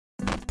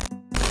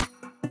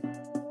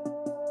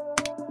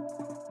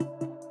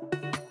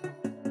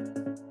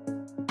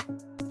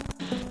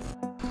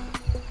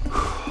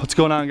What's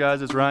going on,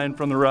 guys? It's Ryan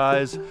from The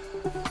Rise.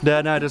 Dad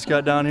and I just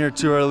got down here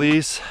to our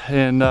lease,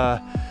 and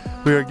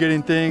we are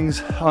getting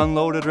things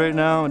unloaded right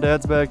now.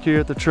 Dad's back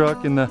here at the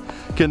truck and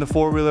getting the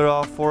four-wheeler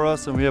off for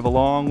us, and we have a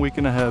long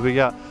weekend ahead. We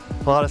got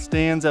a lot of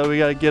stands that we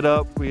got to get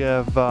up. We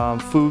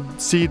have food,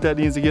 seed that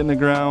needs to get in the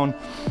ground.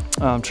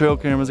 Trail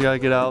cameras got to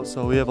get out,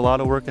 so we have a lot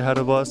of work ahead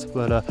of us.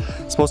 But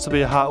it's supposed to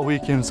be a hot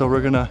weekend, so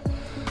we're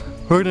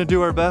gonna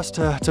do our best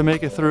to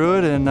make it through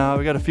it. And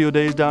we got a few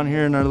days down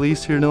here in our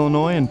lease here in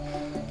Illinois, and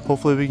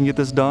hopefully we can get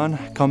this done.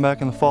 Come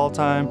back in the fall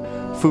time.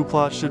 Food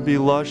plots should be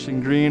lush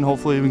and green.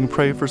 Hopefully we can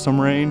pray for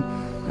some rain,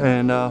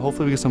 and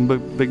hopefully we get some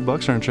big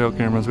bucks on our trail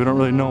cameras. We don't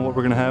really know what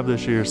we're gonna have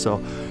this year, so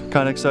kind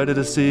of excited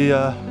to see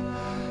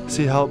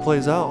how it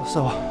plays out.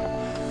 So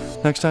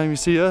next time you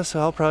see us,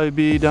 I'll probably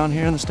be down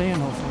here in the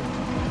stand, hopefully.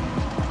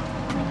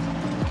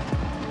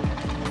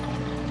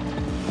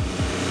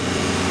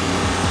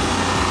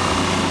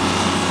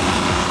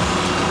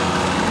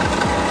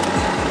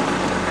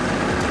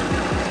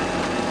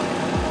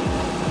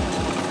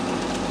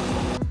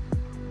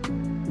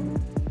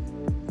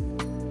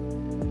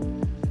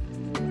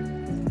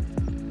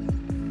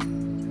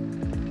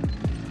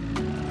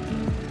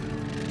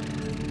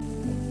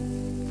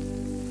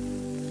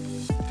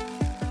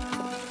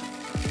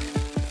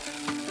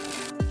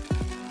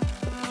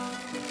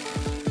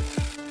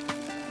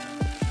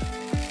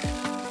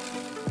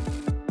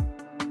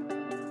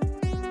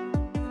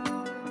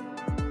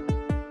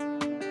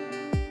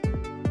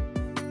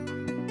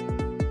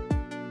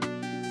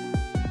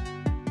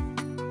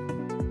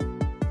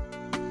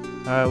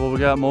 Alright, well, we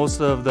got most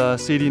of the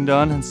seating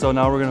done, and so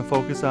now we're going to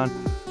focus on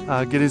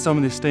getting some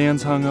of these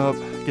stands hung up,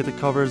 get the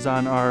covers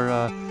on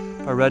our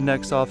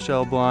redneck soft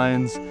shell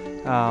blinds.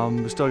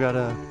 We still got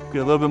to get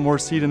a little bit more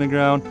seed in the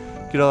ground,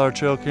 get all our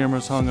trail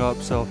cameras hung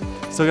up, so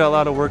still got a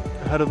lot of work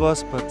ahead of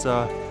us, but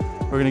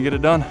we're going to get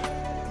it done.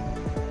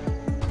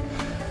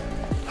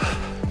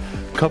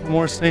 A couple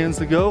more stands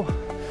to go,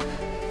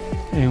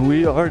 and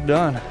we are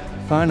done,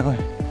 finally.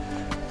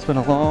 It's been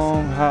a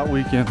long, hot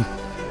weekend,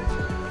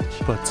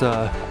 but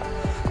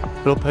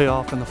it'll pay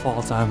off in the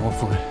fall time,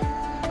 hopefully.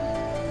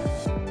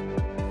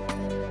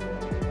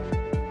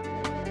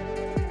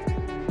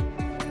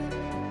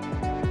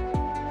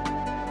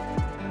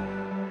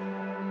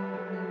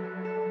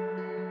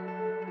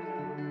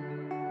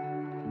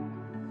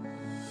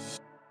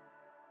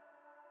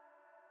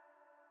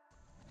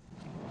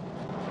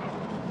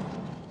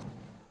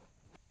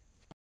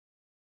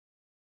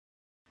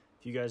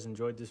 If you guys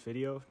enjoyed this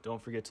video, don't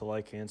forget to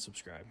like and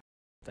subscribe.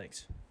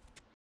 Thanks.